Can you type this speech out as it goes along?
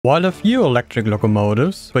While a few electric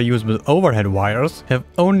locomotives for use with overhead wires have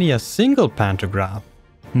only a single pantograph,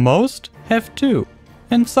 most have two,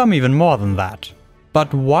 and some even more than that.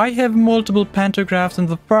 But why have multiple pantographs in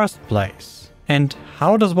the first place? And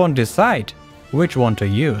how does one decide which one to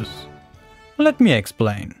use? Let me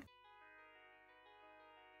explain.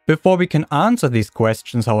 Before we can answer these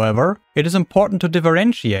questions, however, it is important to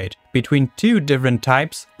differentiate between two different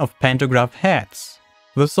types of pantograph heads.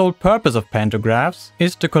 The sole purpose of pantographs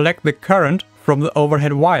is to collect the current from the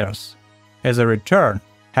overhead wires, as a return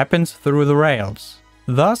happens through the rails.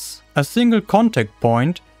 Thus, a single contact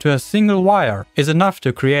point to a single wire is enough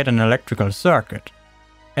to create an electrical circuit.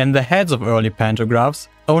 And the heads of early pantographs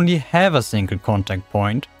only have a single contact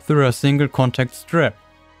point through a single contact strip.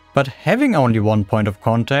 But having only one point of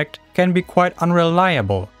contact can be quite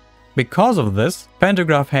unreliable. Because of this,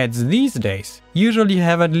 pantograph heads these days usually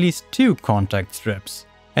have at least two contact strips,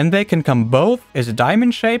 and they can come both as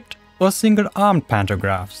diamond-shaped or single-armed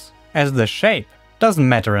pantographs, as the shape doesn't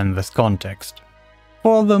matter in this context.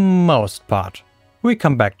 For the most part. We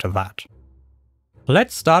come back to that.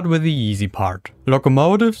 Let's start with the easy part.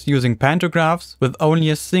 Locomotives using pantographs with only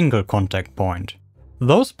a single contact point.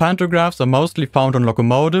 Those pantographs are mostly found on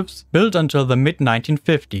locomotives built until the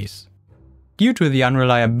mid-1950s. Due to the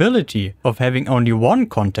unreliability of having only one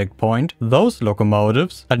contact point, those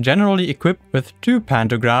locomotives are generally equipped with two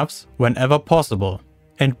pantographs whenever possible,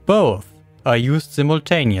 and both are used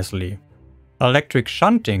simultaneously. Electric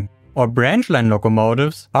shunting or branch line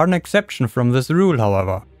locomotives are an exception from this rule,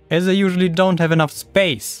 however, as they usually don't have enough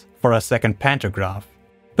space for a second pantograph.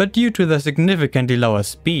 But due to their significantly lower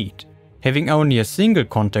speed, having only a single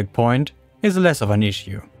contact point is less of an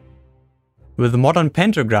issue. With modern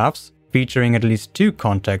pantographs featuring at least two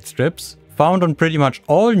contact strips, found on pretty much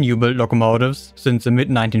all new-built locomotives since the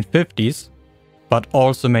mid-1950s, but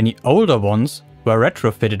also many older ones were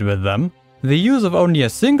retrofitted with them, the use of only a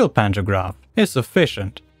single pantograph is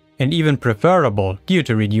sufficient and even preferable due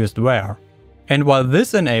to reduced wear. And while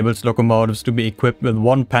this enables locomotives to be equipped with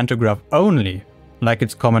one pantograph only, like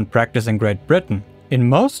it's common practice in Great Britain, in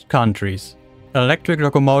most countries, electric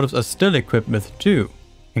locomotives are still equipped with two,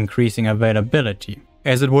 increasing availability,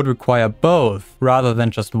 as it would require both rather than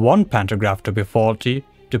just one pantograph to be faulty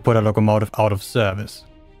to put a locomotive out of service.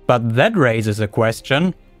 But that raises a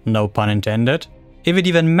question, no pun intended, if it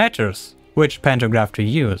even matters which pantograph to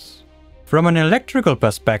use. From an electrical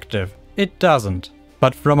perspective, it doesn't,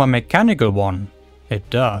 but from a mechanical one, it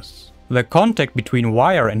does. The contact between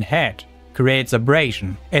wire and head creates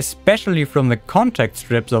abrasion, especially from the contact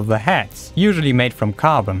strips of the heads, usually made from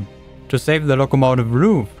carbon. To save the locomotive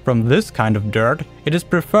roof from this kind of dirt, it is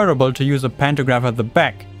preferable to use a pantograph at the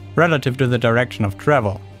back, relative to the direction of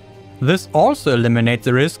travel. This also eliminates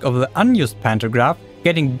the risk of the unused pantograph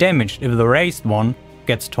getting damaged if the raised one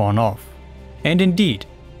gets torn off. And indeed,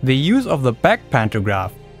 the use of the back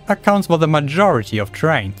pantograph accounts for the majority of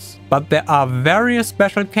trains, but there are various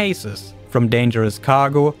special cases, from dangerous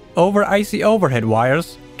cargo over icy overhead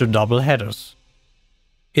wires to double headers.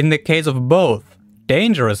 In the case of both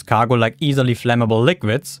dangerous cargo like easily flammable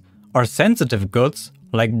liquids or sensitive goods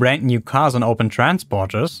like brand new cars on open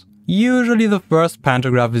transporters, usually the first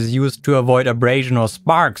pantograph is used to avoid abrasion or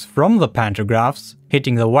sparks from the pantographs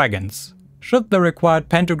hitting the wagons. Should the required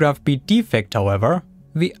pantograph be defect, however,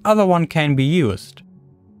 the other one can be used,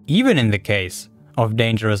 even in the case of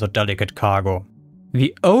dangerous or delicate cargo.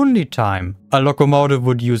 The only time a locomotive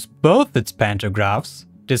would use both its pantographs,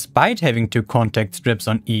 despite having two contact strips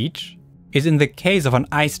on each, is in the case of an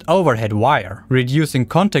iced overhead wire, reducing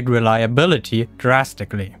contact reliability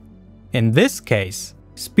drastically. In this case,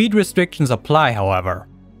 speed restrictions apply, however.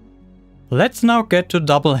 Let's now get to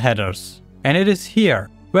double headers, and it is here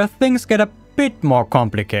where things get a bit more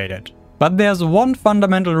complicated. But there's one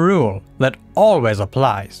fundamental rule that always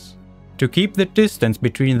applies: to keep the distance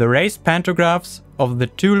between the raised pantographs of the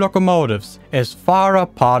two locomotives as far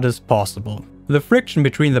apart as possible. The friction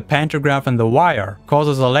between the pantograph and the wire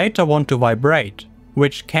causes a later one to vibrate,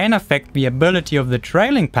 which can affect the ability of the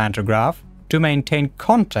trailing pantograph to maintain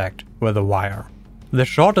contact with the wire. The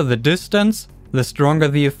shorter the distance, the stronger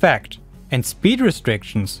the effect, and speed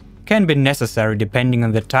restrictions can be necessary depending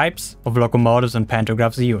on the types of locomotives and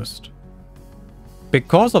pantographs used.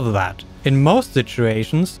 Because of that, in most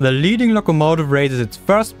situations, the leading locomotive raises its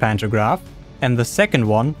first pantograph and the second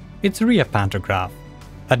one its rear pantograph.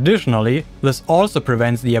 Additionally, this also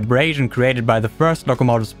prevents the abrasion created by the first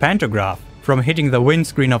locomotive's pantograph from hitting the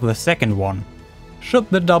windscreen of the second one. Should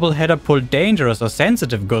the double header pull dangerous or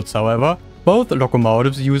sensitive goods, however, both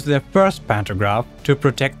locomotives use their first pantograph to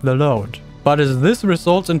protect the load. But as this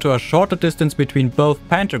results into a shorter distance between both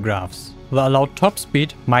pantographs, the allowed top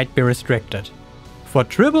speed might be restricted. For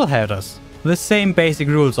triple headers, the same basic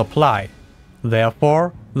rules apply.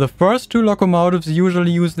 Therefore, the first two locomotives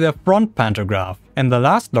usually use their front pantograph, and the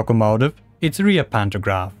last locomotive its rear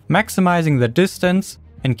pantograph, maximizing the distance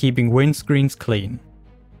and keeping windscreens clean.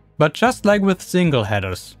 But just like with single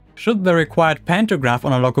headers, should the required pantograph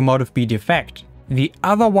on a locomotive be defect, the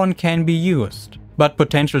other one can be used, but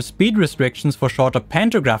potential speed restrictions for shorter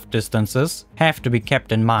pantograph distances have to be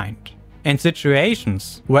kept in mind. And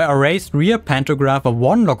situations where a raised rear pantograph of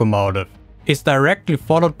one locomotive is directly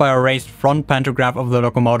followed by a raised front pantograph of the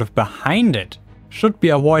locomotive behind it should be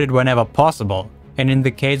avoided whenever possible, and in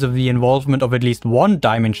the case of the involvement of at least one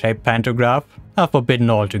diamond-shaped pantograph, are forbidden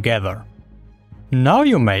altogether. Now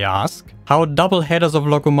you may ask how double headers of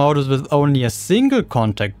locomotives with only a single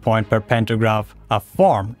contact point per pantograph are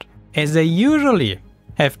formed, as they usually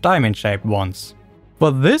have diamond-shaped ones.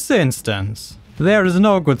 For this instance, there is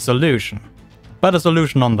no good solution, but a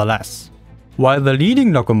solution nonetheless. While the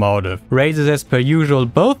leading locomotive raises as per usual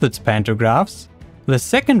both its pantographs, the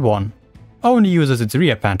second one only uses its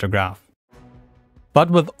rear pantograph. But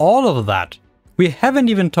with all of that, we haven't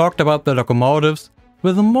even talked about the locomotives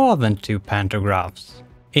with more than two pantographs.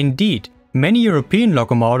 Indeed, many European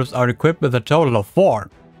locomotives are equipped with a total of 4.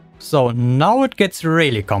 So now it gets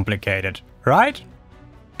really complicated, right?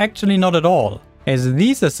 Actually not at all, as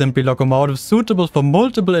these are simply locomotives suitable for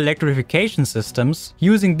multiple electrification systems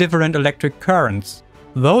using different electric currents.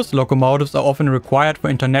 Those locomotives are often required for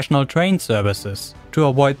international train services to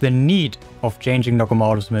avoid the need of changing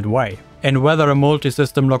locomotives midway. And whether a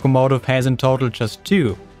multi-system locomotive has in total just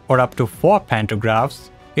 2 or up to 4 pantographs,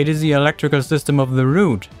 it is the electrical system of the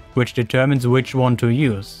route which determines which one to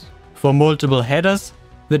use. For multiple headers,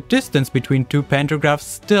 the distance between 2 pantographs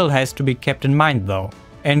still has to be kept in mind though.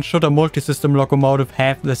 And should a multi-system locomotive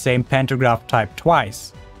have the same pantograph type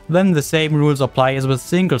twice, then the same rules apply as with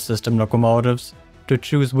single system locomotives to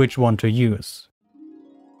choose which one to use.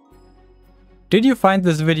 Did you find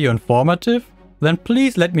this video informative? Then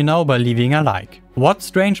please let me know by leaving a like. What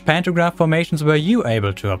strange pantograph formations were you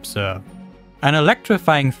able to observe? An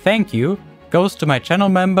electrifying thank you goes to my channel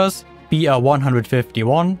members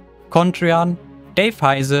BR151, Contrian, Dave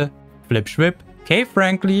Heise, Flip Schwip, Kay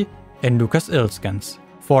Frankly and Lucas Ilskens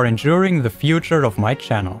for ensuring the future of my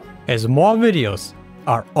channel, as more videos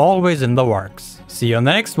are always in the works. See you on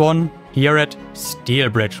the next one here at Steel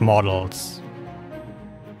Bridge Models.